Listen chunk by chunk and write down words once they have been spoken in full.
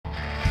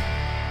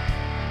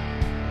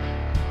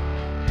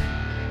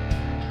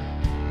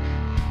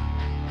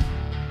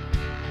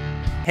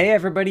Hey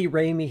everybody,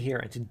 Ramy here,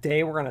 and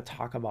today we're going to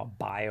talk about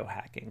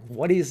biohacking.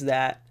 What is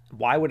that?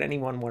 Why would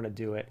anyone want to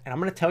do it? And I'm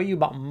going to tell you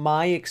about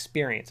my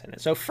experience in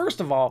it. So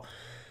first of all,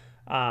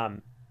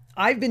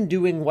 I've been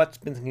doing what's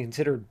been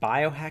considered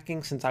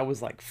biohacking since I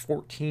was like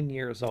 14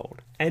 years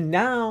old. And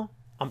now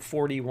I'm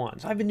 41.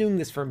 So I've been doing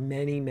this for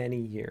many, many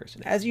years.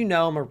 And as you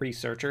know, I'm a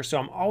researcher, so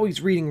I'm always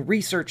reading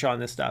research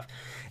on this stuff.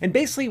 And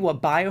basically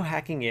what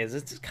biohacking is,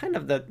 it's kind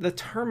of the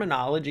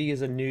terminology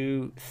is a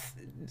new,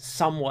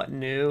 somewhat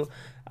new.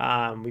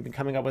 We've been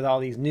coming up with all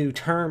these new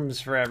terms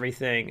for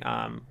everything,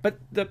 but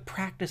the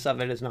practice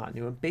of it is not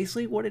new. And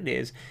basically what it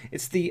is,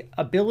 it's the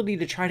ability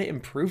to try to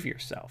improve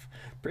yourself,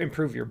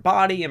 improve your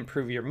body,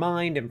 improve your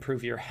mind,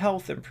 improve your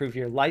health, improve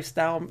your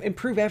lifestyle,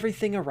 improve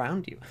everything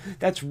around you.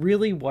 That's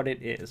really what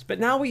it is. But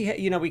now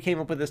we came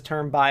up with this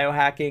term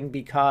biohacking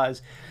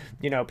because,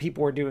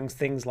 people are doing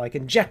things like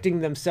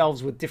injecting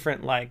themselves with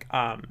different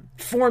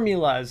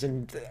formulas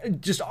and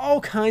just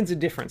all kinds of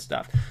different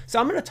stuff. So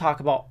I'm going to talk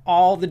about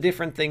all the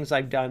different things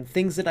I've done,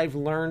 things that I've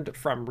learned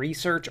from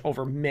research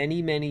over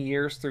many, many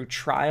years through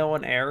trial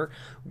and error,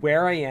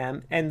 where I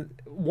am. And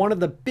one of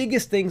the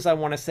biggest things I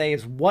want to say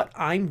is what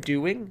I'm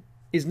doing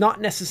is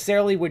not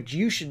necessarily what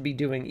you should be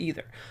doing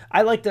either.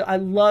 I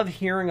love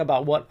hearing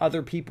about what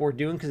other people are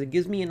doing because it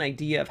gives me an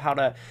idea of how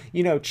to,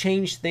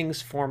 change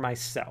things for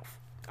myself.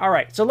 All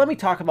right, so let me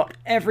talk about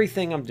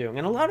everything I'm doing.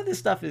 And a lot of this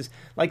stuff is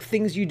like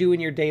things you do in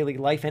your daily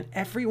life, and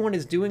everyone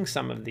is doing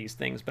some of these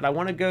things. But I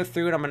want to go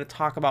through it. I'm going to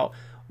talk about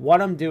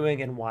what I'm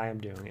doing and why I'm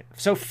doing it.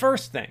 So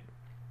first thing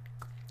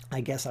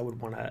I guess I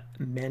would want to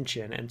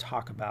mention and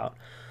talk about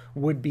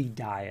would be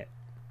diet.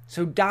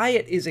 So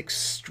diet is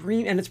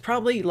extreme, and it's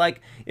probably like,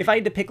 if I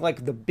had to pick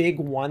like the big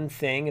one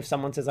thing, if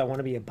someone says I want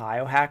to be a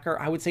biohacker,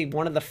 I would say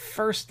one of the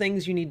first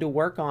things you need to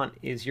work on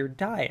is your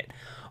diet.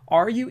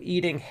 Are you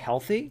eating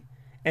healthy?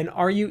 And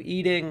are you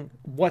eating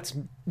what's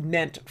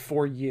meant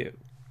for you?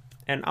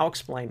 And I'll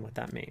explain what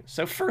that means.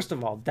 So first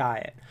of all,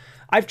 diet.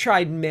 I've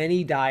tried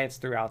many diets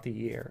throughout the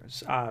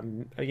years.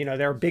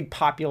 There are big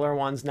popular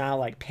ones now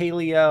like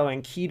paleo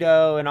and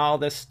keto and all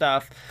this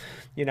stuff,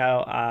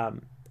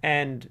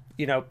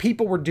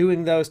 people were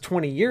doing those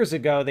 20 years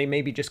ago. They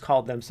maybe just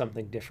called them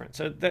something different.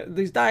 So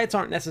these diets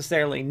aren't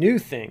necessarily new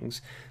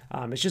things.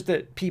 It's just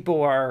that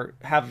people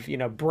have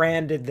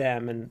branded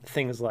them and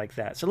things like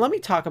that. So let me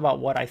talk about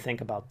what I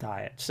think about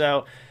diet.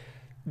 So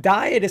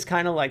diet is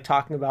kind of like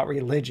talking about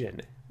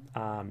religion.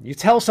 You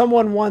tell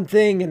someone one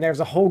thing and there's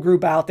a whole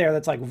group out there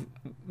that's like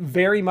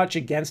very much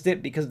against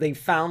it because they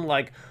found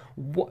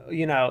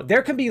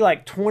there can be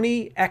like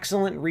 20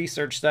 excellent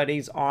research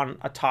studies on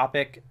a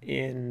topic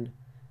in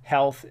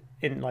health,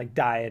 in like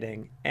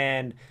dieting,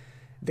 and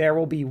there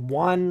will be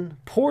one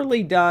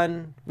poorly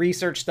done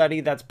research study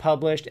that's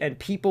published, and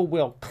people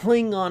will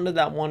cling on to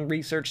that one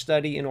research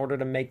study in order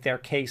to make their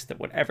case that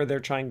whatever they're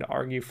trying to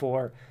argue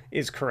for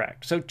is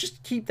correct. So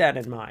just keep that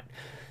in mind.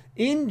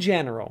 In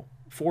general,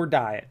 for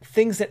diet,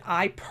 things that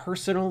I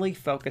personally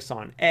focus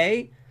on.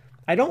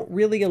 I don't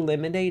really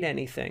eliminate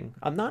anything.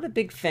 I'm not a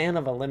big fan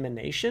of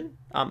elimination.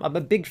 I'm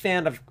a big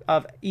fan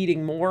of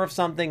eating more of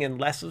something and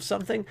less of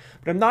something,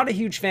 but I'm not a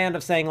huge fan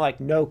of saying like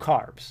no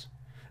carbs.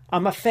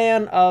 I'm a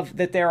fan of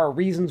that there are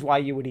reasons why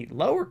you would eat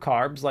lower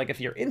carbs, like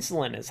if your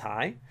insulin is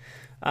high.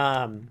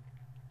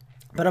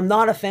 But I'm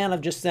not a fan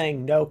of just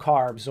saying no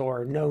carbs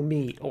or no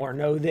meat or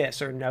no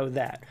this or no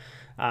that.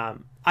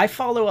 I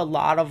follow a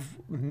lot of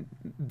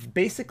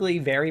basically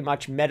very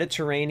much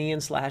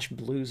Mediterranean /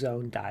 blue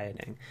zone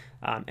dieting.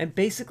 And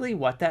basically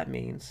what that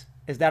means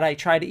is that I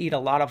try to eat a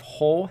lot of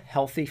whole,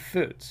 healthy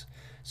foods.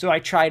 So I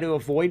try to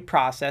avoid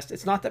processed.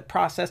 It's not that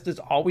processed is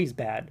always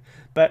bad,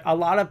 but a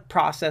lot of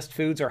processed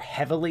foods are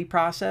heavily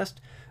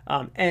processed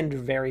and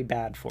very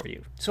bad for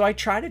you. So I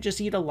try to just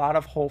eat a lot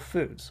of whole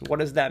foods. What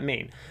does that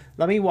mean?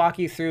 Let me walk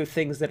you through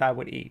things that I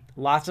would eat.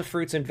 Lots of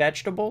fruits and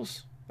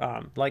vegetables,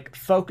 like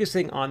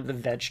focusing on the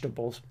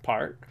vegetables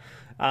part.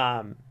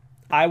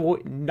 I will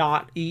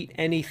not eat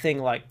anything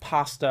like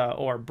pasta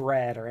or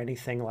bread or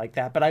anything like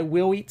that, but I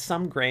will eat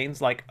some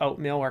grains like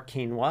oatmeal or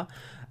quinoa.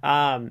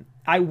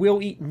 I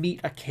will eat meat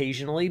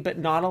occasionally, but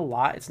not a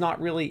lot. It's not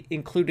really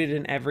included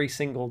in every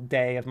single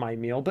day of my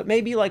meal, but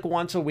maybe like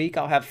once a week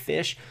I'll have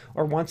fish,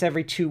 or once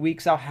every 2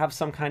 weeks I'll have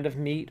some kind of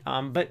meat.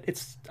 But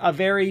it's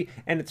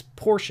it's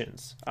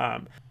portions.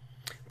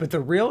 But the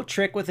real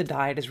trick with a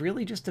diet is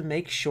really just to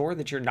make sure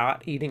that you're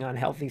not eating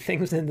unhealthy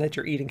things and that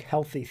you're eating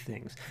healthy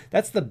things.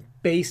 That's the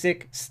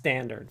basic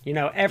standard.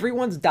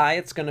 Everyone's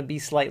diet's going to be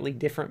slightly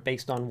different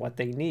based on what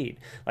they need.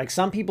 Like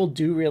some people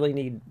do really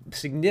need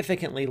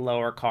significantly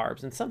lower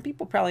carbs, and some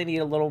people probably need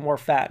a little more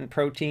fat and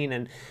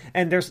protein,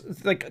 and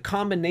there's like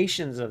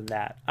combinations of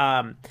that.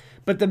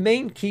 But the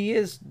main key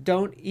is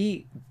don't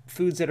eat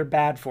foods that are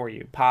bad for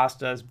you.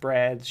 Pastas,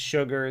 breads,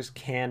 sugars,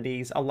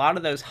 candies, a lot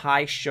of those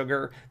high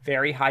sugar,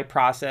 very high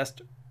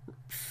processed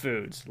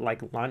foods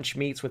like lunch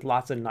meats with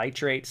lots of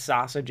nitrates,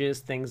 sausages,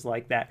 things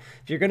like that.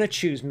 If you're going to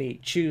choose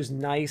meat, choose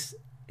nice,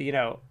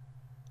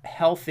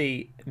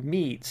 healthy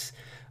meats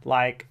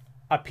like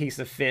a piece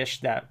of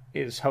fish that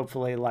is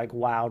hopefully like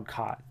wild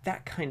caught,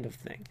 that kind of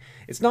thing.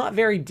 It's not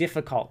very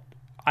difficult.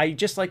 I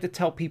just like to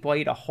tell people I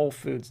eat a whole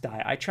foods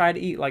diet. I try to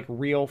eat like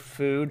real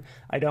food.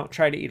 I don't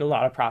try to eat a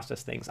lot of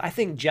processed things. I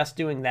think just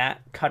doing that,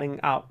 cutting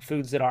out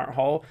foods that aren't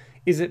whole,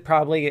 is it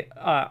probably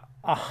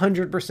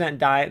 100%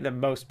 diet that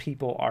most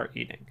people are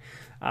eating.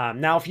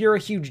 Now, if you're a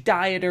huge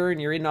dieter and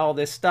you're in all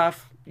this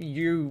stuff,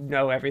 you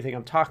know everything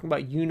I'm talking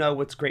about. You know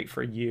what's great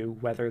for you,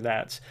 whether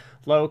that's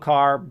low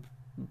carb,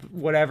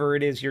 whatever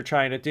it is you're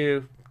trying to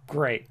do.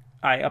 Great.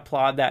 I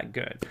applaud that.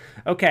 Good.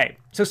 Okay,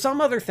 so some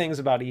other things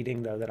about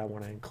eating, though, that I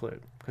want to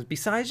include. Because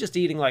besides just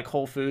eating like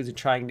whole foods and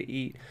trying to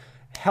eat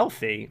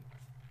healthy,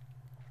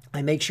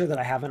 I make sure that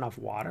I have enough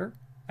water.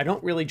 I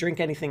don't really drink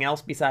anything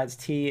else besides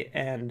tea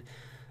and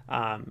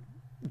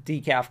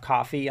decaf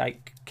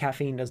coffee.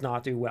 Caffeine does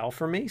not do well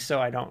for me, so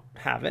I don't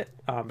have it,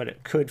 but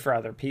it could for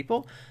other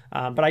people.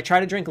 But I try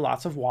to drink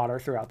lots of water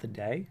throughout the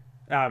day.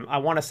 I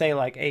want to say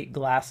like 8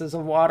 glasses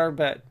of water,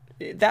 but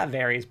that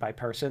varies by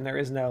person. There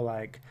is no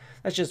like,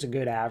 that's just a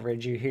good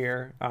average you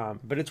hear,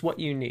 but it's what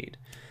you need.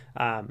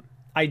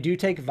 I do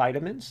take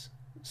vitamins.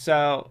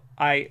 So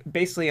I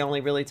basically only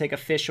really take a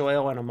fish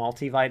oil and a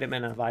multivitamin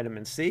and a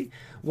vitamin C.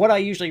 What I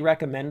usually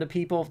recommend to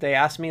people, if they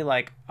ask me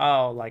like,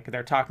 oh, like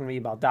they're talking to me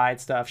about diet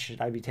stuff, should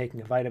I be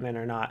taking a vitamin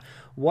or not?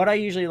 What I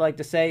usually like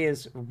to say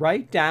is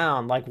write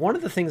down, like one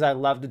of the things I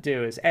love to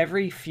do is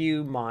every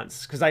few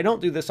months, because I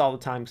don't do this all the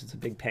time because it's a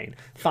big pain,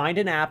 find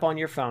an app on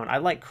your phone. I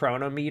like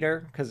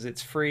Chronometer because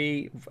it's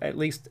free, at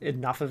least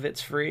enough of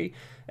it's free,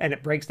 and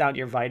it breaks down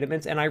your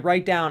vitamins. And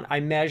I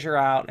measure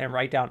out and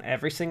write down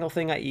every single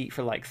thing I eat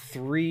for like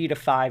 3 to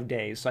 5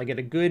 days. So I get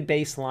a good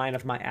baseline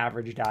of my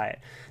average diet.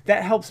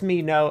 That helps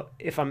me know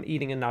if I'm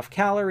eating enough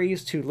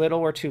calories, too little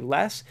or too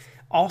less.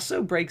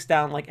 Also breaks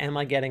down like, am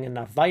I getting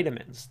enough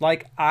vitamins?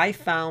 Like I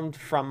found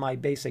from my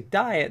basic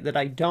diet that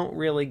I don't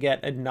really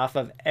get enough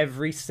of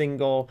every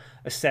single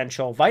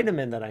essential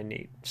vitamin that I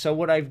need. So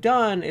what I've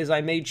done is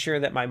I made sure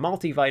that my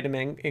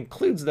multivitamin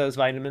includes those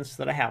vitamins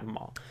so that I have them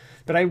all.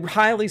 But I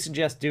highly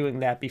suggest doing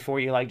that before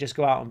you like just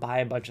go out and buy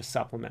a bunch of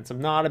supplements.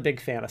 I'm not a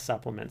big fan of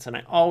supplements, and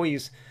I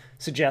always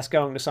suggest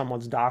going to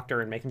someone's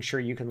doctor and making sure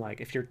you can, like,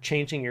 if you're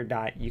changing your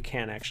diet, you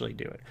can actually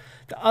do it.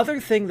 The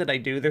other thing that I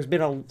do, there's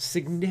been a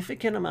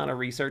significant amount of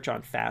research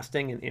on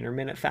fasting and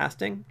intermittent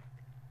fasting.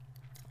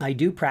 I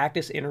do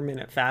practice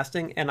intermittent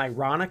fasting, and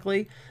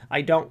ironically,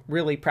 I don't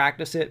really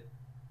practice it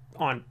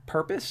on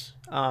purpose.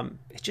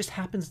 It just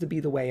happens to be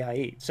the way I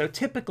eat. So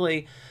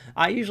typically,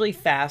 I usually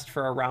fast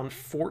for around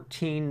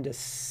 14 to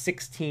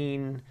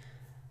 16,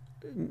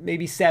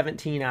 maybe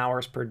 17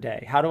 hours per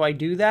day. How do I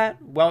do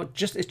that? Well,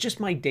 it's just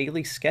my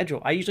daily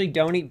schedule. I usually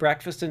don't eat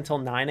breakfast until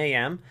 9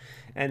 a.m.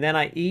 and then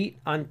I eat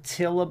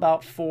until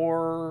about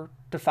 4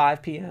 to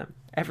 5 p.m.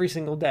 every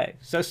single day.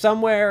 So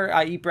somewhere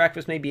I eat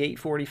breakfast maybe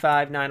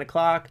 8:45, 9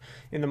 o'clock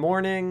in the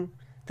morning.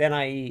 Then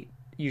I eat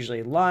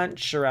usually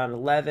lunch around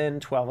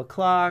 11, 12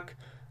 o'clock.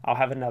 I'll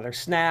have another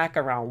snack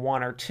around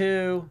 1 or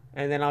 2,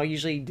 and then I'll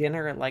usually eat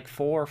dinner at like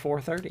 4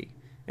 or 4:30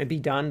 and be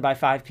done by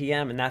 5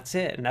 p.m. and that's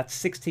it. And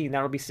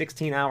that'll be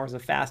 16 hours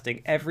of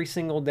fasting every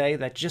single day.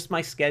 That's just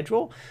my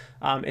schedule.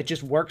 It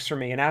just works for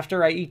me. And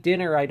after I eat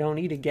dinner, I don't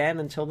eat again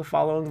until the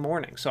following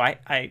morning. So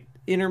I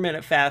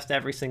intermittent fast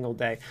every single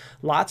day.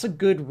 Lots of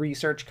good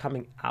research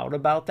coming out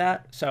about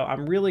that. So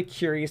I'm really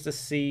curious to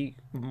see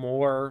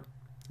more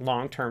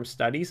long-term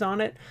studies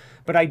on it,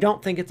 but I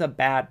don't think it's a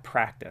bad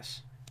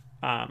practice.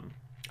 All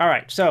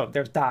right, so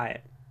there's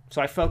diet.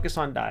 So I focus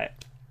on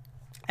diet.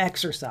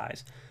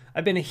 Exercise.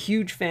 I've been a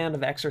huge fan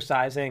of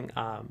exercising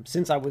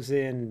since I was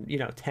in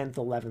 10th,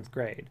 11th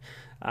grade.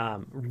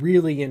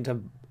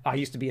 I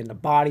used to be into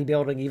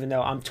bodybuilding, even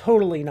though I'm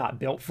totally not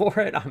built for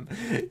it.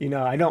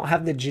 I don't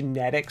have the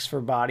genetics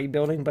for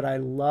bodybuilding, but I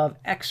love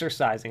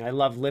exercising. I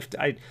love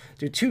I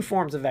do 2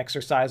 forms of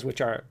exercise, I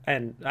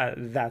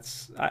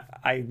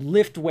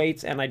lift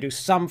weights and I do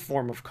some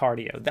form of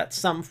cardio. That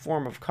some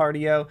form of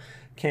cardio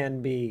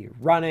can be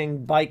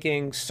running,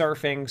 biking,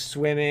 surfing,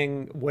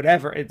 swimming,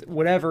 whatever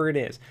it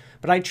is.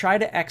 But I try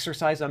to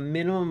exercise a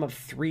minimum of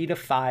 3 to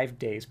 5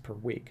 days per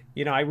week.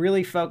 I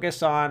really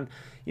focus on,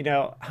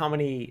 how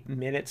many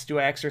minutes do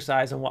I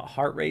exercise and what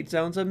heart rate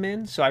zones I'm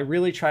in. So I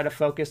really try to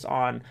focus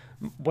on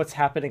what's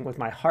happening with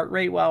my heart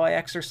rate while I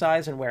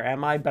exercise and where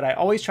am I. But I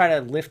always try to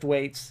lift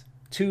weights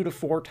 2 to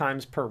 4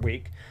 times per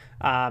week.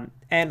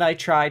 And I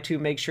try to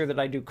make sure that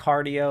I do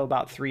cardio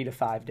about 3 to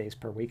 5 days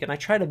per week. And I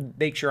try to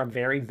make sure I'm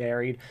very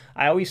varied.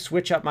 I always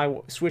switch out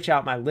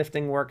my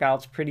lifting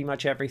workouts pretty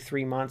much every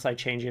 3 months. I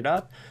change it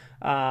up.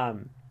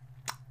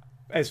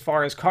 As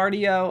far as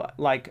cardio,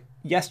 like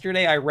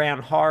yesterday I ran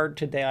hard,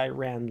 today I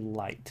ran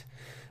light.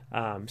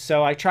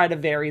 So I try to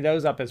vary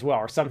those up as well.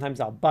 Or sometimes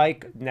I'll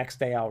bike, next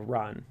day I'll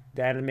run.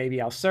 Then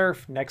maybe I'll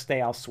surf, next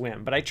day I'll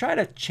swim. But I try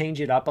to change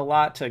it up a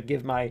lot to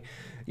give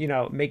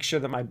make sure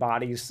that my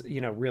body's,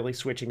 really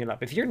switching it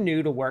up. If you're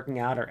new to working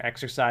out or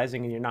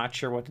exercising and you're not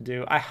sure what to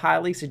do, I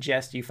highly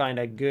suggest you find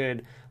a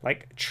good,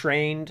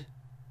 trained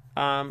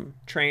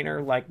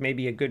trainer, like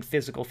maybe a good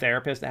physical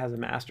therapist that has a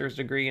master's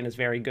degree and is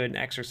very good in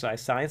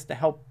exercise science to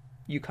help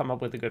you come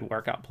up with a good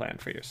workout plan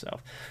for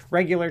yourself.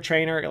 Regular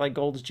trainer like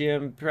Gold's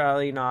Gym,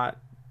 probably not.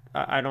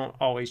 I don't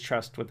always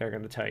trust what they're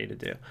going to tell you to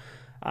do.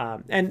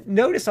 And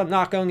notice I'm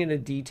not going into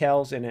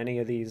details in any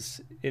of these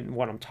in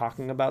what I'm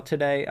talking about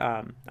today.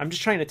 I'm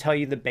just trying to tell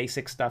you the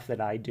basic stuff that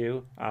I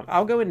do.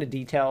 I'll go into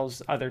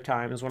details other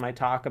times when I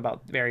talk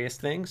about various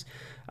things.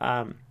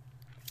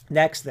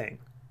 Next thing.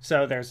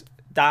 So there's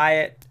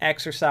diet,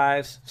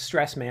 exercise,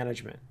 stress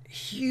management.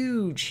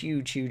 Huge,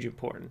 huge, huge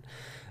important.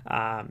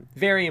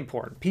 Very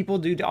important. People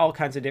do all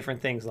kinds of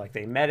different things, like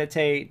they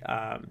meditate,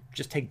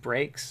 just take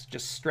breaks,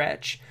 just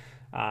stretch.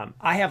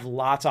 I have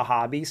lots of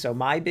hobbies, so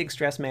my big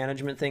stress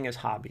management thing is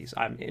hobbies.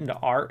 I'm into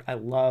art. I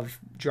love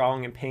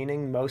drawing and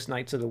painting most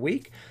nights of the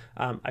week.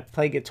 I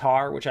play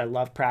guitar, which I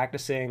love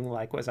practicing,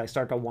 like as I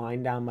start to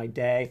wind down my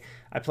day.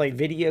 I play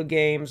video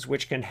games,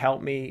 which can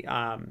help me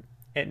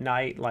at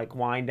night, like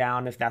wind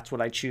down if that's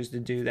what I choose to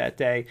do that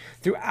day.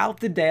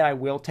 Throughout the day, I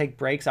will take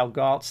breaks. I'll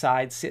go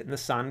outside, sit in the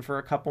sun for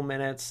a couple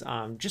minutes,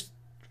 just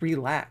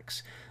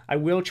relax. I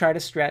will try to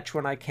stretch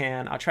when I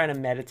can. I'll try to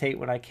meditate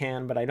when I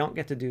can, but I don't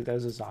get to do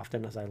those as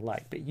often as I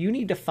like. But you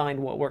need to find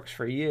what works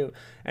for you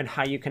and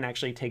how you can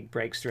actually take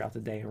breaks throughout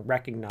the day and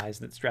recognize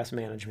that stress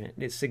management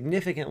is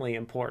significantly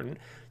important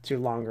to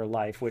longer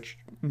life, which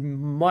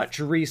much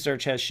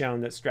research has shown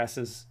that stress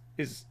is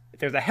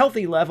there's a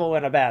healthy level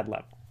and a bad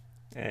level.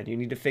 And you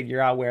need to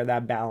figure out where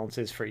that balance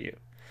is for you.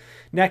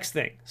 Next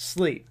thing,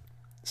 sleep.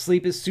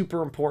 Sleep is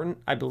super important.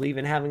 I believe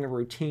in having a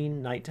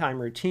routine,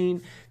 nighttime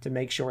routine, to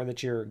make sure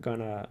that you're going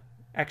to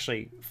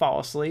actually fall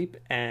asleep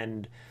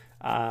and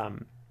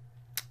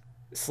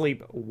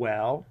sleep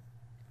well.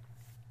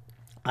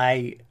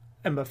 I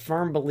am a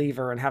firm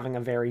believer in having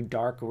a very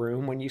dark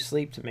room when you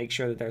sleep to make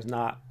sure that there's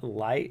not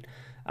light.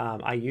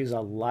 I use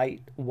a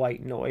light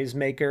white noise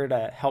maker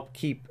to help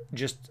keep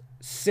just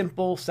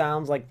simple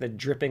sounds like the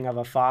dripping of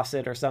a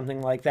faucet or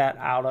something like that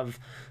out of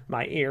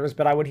my ears.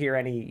 But I would hear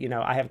any,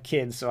 I have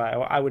kids, so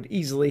I would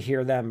easily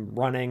hear them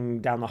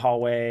running down the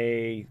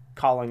hallway,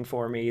 calling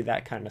for me,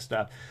 that kind of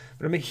stuff.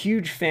 But I'm a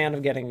huge fan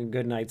of getting a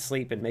good night's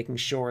sleep and making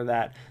sure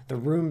that the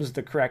room's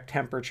the correct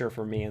temperature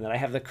for me, and that I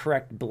have the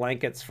correct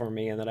blankets for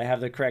me, and that I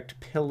have the correct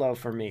pillow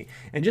for me,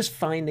 and just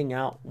finding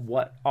out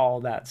what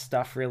all that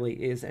stuff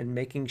really is and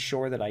making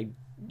sure that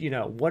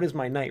what is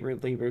my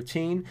nightly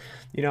routine?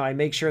 I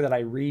make sure that I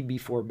read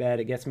before bed.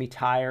 It gets me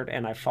tired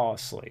and I fall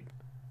asleep.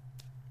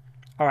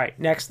 All right,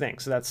 next thing.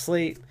 So that's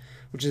sleep,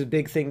 which is a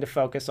big thing to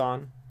focus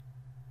on.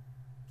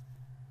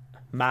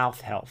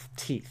 Mouth health,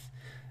 teeth.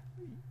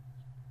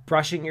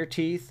 Brushing your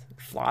teeth,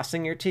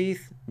 flossing your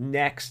teeth,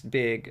 next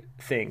big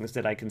things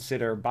that I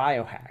consider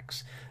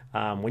biohacks.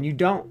 When you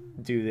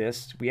don't do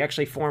this, we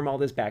actually form all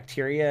this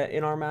bacteria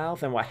in our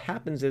mouth, and what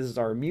happens is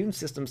our immune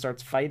system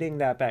starts fighting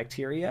that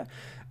bacteria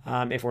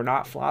if we're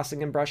not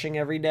flossing and brushing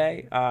every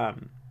day,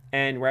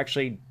 and we're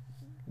actually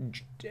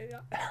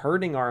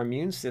hurting our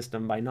immune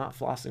system by not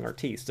flossing our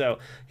teeth. So,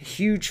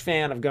 huge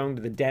fan of going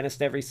to the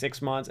dentist every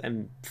 6 months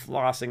and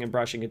flossing and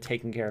brushing and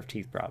taking care of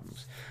teeth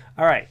problems.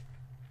 All right,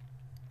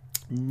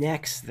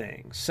 next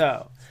thing.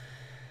 So,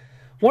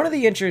 one of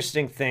the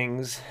interesting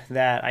things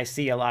that I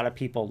see a lot of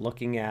people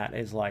looking at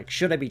is like,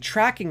 should I be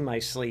tracking my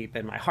sleep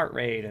and my heart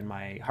rate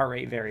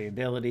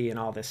variability and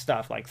all this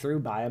stuff, like through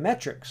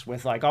biometrics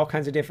with like all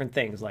kinds of different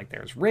things. Like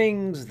there's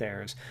rings,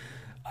 there's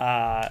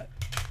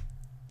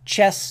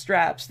chest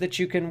straps that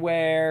you can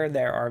wear.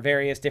 There are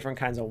various different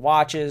kinds of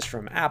watches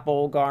from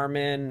Apple,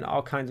 Garmin,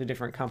 all kinds of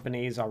different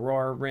companies,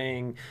 Aurora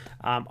Ring,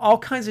 all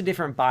kinds of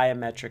different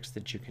biometrics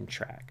that you can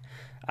track.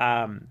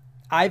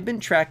 I've been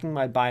tracking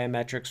my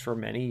biometrics for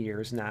many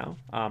years now.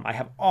 I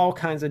have all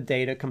kinds of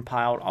data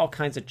compiled, all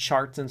kinds of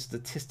charts and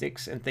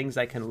statistics and things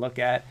I can look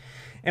at.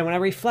 And when I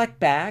reflect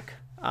back,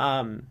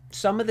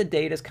 some of the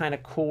data is kind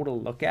of cool to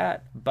look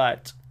at,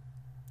 but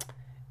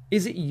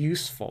is it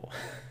useful?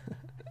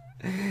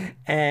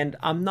 And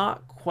I'm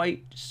not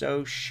quite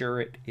so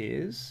sure it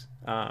is.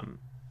 I'm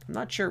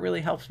not sure it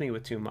really helps me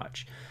with too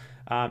much.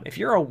 If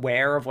you're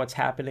aware of what's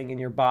happening in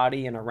your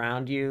body and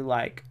around you,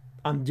 like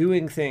I'm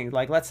doing things,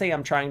 like let's say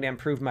I'm trying to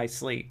improve my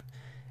sleep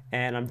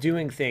and I'm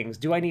doing things.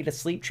 Do I need a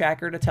sleep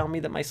tracker to tell me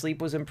that my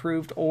sleep was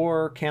improved,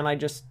 or can I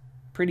just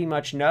pretty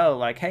much know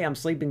like, hey, I'm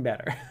sleeping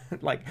better?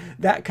 Like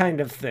that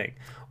kind of thing.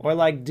 Or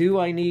like, do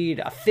I need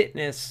a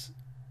fitness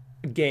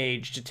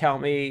gauge to tell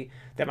me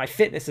that my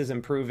fitness is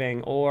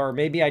improving? Or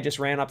maybe I just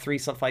ran up 3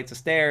 flights of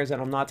stairs and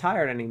I'm not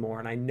tired anymore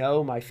and I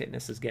know my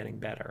fitness is getting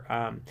better.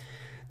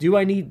 Do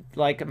I need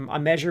like a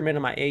measurement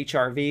of my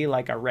HRV,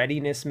 like a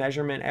readiness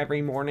measurement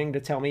every morning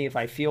to tell me if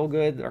I feel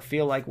good or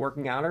feel like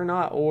working out or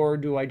not? Or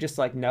do I just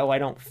like, no, I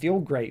don't feel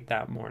great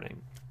that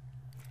morning?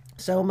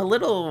 So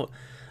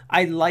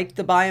I like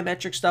the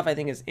biometric stuff. I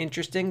think it's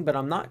interesting, but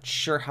I'm not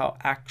sure how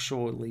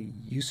actually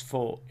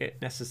useful it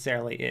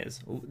necessarily is.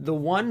 The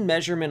one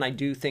measurement I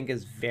do think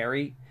is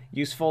very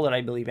useful that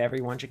I believe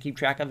everyone should keep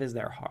track of is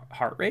their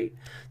heart rate,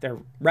 their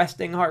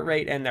resting heart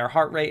rate, and their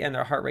heart rate, and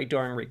their heart rate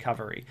during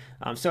recovery.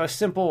 So a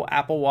simple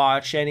Apple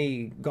Watch,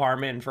 any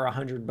Garmin for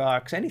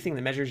 $100, anything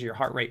that measures your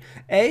heart rate.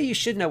 You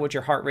should know what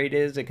your heart rate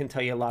is. It can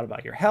tell you a lot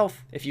about your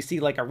health. If you see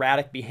like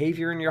erratic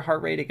behavior in your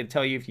heart rate, it can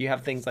tell you if you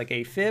have things like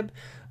AFib.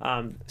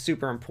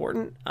 Super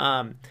important.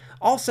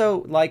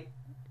 Also, like,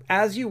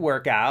 as you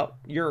work out,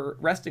 your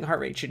resting heart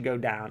rate should go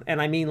down.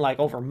 And I mean like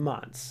over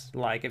months.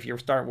 Like if you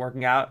start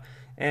working out,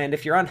 and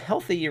if you're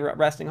unhealthy, your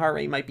resting heart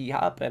rate might be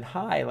up and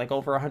high, like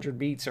over 100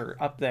 beats or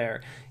up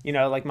there. You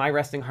know, like my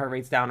resting heart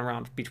rate's down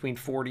around between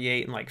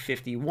 48 and like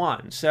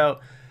 51. So,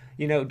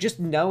 you know, just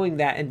knowing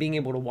that and being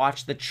able to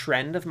watch the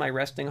trend of my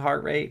resting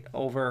heart rate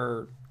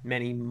over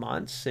many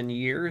months and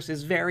years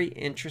is very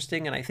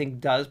interesting, and I think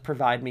does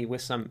provide me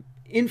with some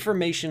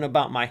information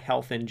about my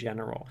health in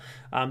general.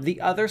 The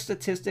other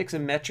statistics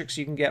and metrics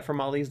you can get from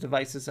all these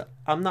devices,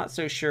 I'm not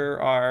so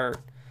sure are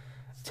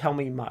tell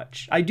me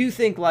much. I do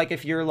think like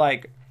if you're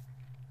like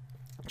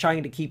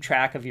trying to keep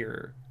track of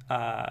your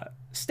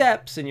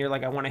steps and you're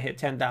like, I want to hit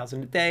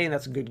 10,000 a day and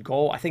that's a good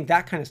goal, I think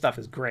that kind of stuff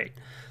is great.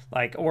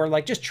 Like, or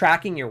like just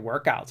tracking your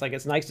workouts. Like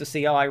it's nice to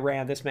see, oh, I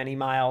ran this many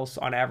miles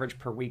on average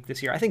per week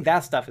this year. I think that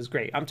stuff is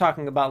great. I'm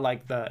talking about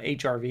like the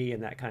HRV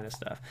and that kind of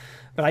stuff.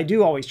 But I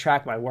do always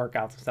track my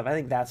workouts and stuff. I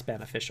think that's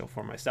beneficial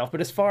for myself.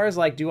 But as far as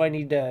like, do I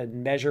need to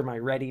measure my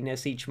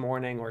readiness each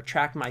morning or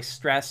track my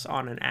stress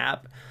on an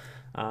app?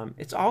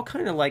 It's all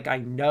kind of like I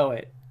know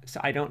it. So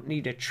I don't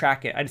need to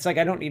track it. It's like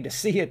I don't need to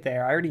see it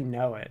there. I already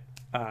know it.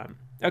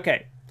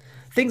 Okay.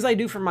 Things I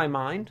do for my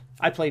mind.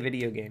 I play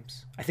video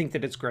games. I think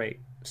that it's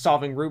great.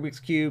 Solving Rubik's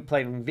Cube,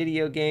 playing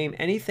video game,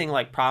 anything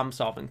like problem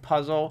solving,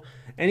 puzzle,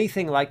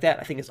 anything like that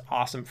I think is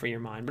awesome for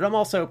your mind. But I'm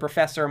also a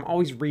professor. I'm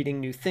always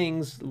reading new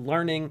things,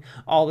 learning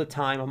all the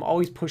time. I'm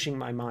always pushing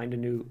my mind to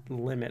new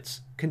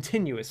limits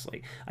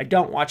continuously. I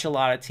don't watch a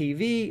lot of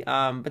TV,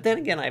 but then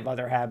again, I have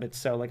other habits.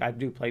 So like I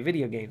do play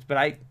video games, but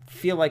I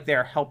feel like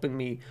they're helping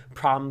me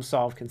problem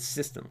solve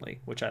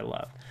consistently, which I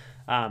love.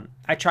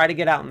 I try to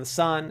get out in the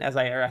sun, as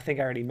I think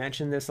I already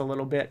mentioned this a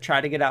little bit.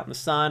 Try to get out in the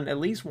sun at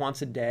least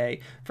once a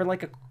day for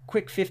like a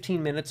quick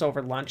 15 minutes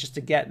over lunch just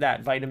to get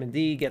that vitamin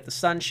D, get the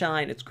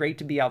sunshine. It's great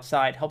to be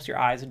outside. Helps your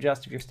eyes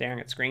adjust if you're staring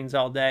at screens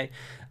all day.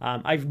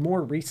 I've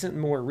more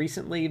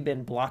recently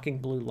been blocking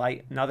blue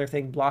light. Another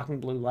thing, blocking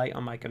blue light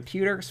on my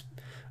computers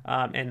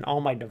and all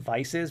my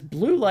devices.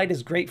 Blue light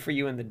is great for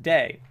you in the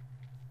day,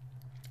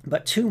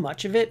 but too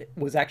much of it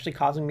was actually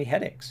causing me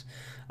headaches.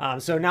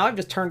 So now I've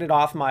just turned it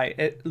off,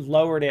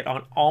 lowered it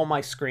on all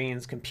my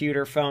screens,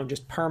 computer, phone,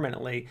 just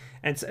permanently.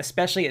 And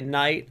especially at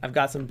night, I've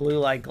got some blue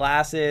light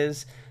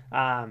glasses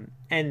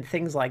and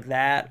things like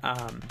that.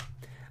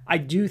 I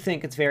do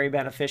think it's very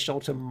beneficial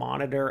to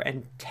monitor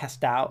and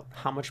test out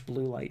how much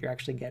blue light you're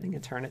actually getting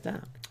and turn it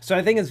down. So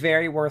I think it's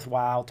very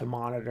worthwhile to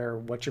monitor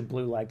what your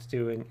blue light's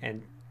doing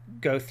and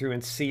go through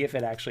and see if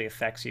it actually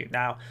affects you.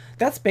 Now,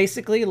 that's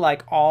basically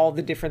like all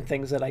the different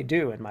things that I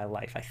do in my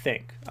life, I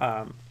think.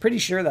 Pretty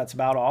sure that's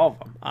about all of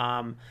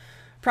them.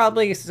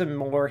 Probably some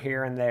more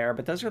here and there,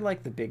 but those are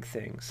like the big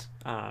things.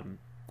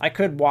 I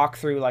could walk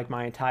through like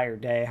my entire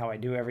day, how I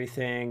do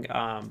everything,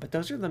 but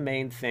those are the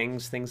main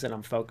things that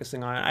I'm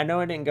focusing on. I know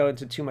I didn't go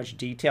into too much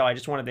detail. I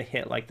just wanted to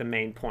hit like the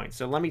main points.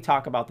 So let me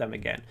talk about them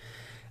again.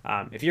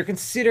 If you're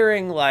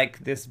considering like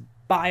this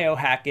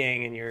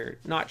biohacking and you're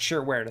not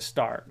sure where to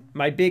start,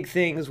 my big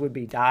things would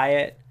be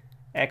diet,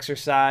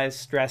 exercise,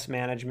 stress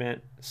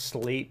management,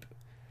 sleep,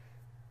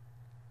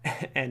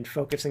 and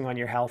focusing on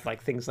your health,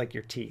 like things like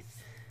your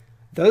teeth.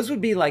 Those would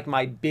be like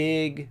my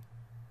big,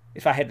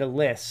 if I had to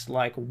list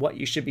like what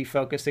you should be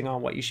focusing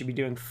on, what you should be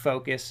doing,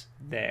 focus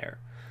there.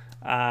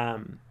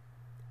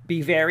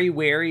 Be very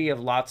wary of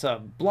lots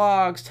of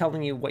blogs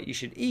telling you what you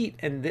should eat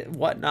and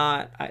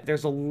whatnot.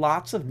 There's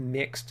lots of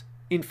mixed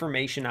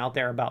information out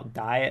there about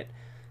diet.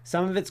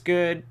 Some of it's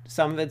good,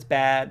 some of it's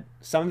bad,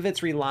 some of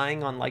it's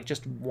relying on like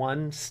just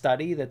one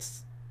study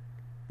that's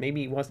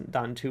maybe wasn't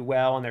done too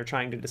well and they're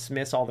trying to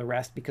dismiss all the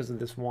rest because of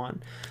this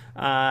one.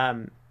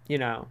 You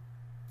know,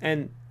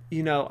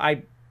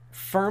 I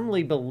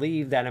firmly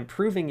believe that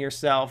improving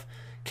yourself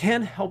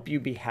can help you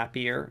be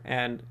happier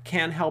and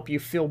can help you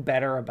feel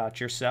better about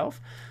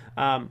yourself.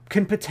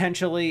 Can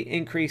potentially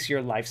increase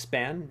your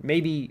lifespan,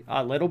 maybe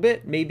a little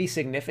bit, maybe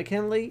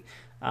significantly.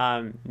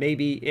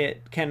 Maybe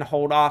it can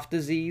hold off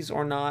disease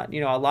or not.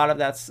 A lot of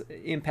that's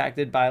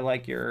impacted by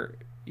like your,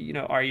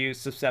 are you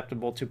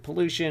susceptible to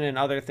pollution and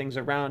other things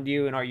around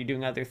you, and are you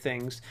doing other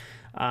things?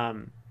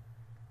 But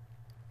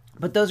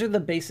those are the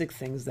basic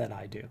things that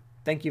I do.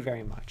 Thank you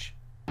very much.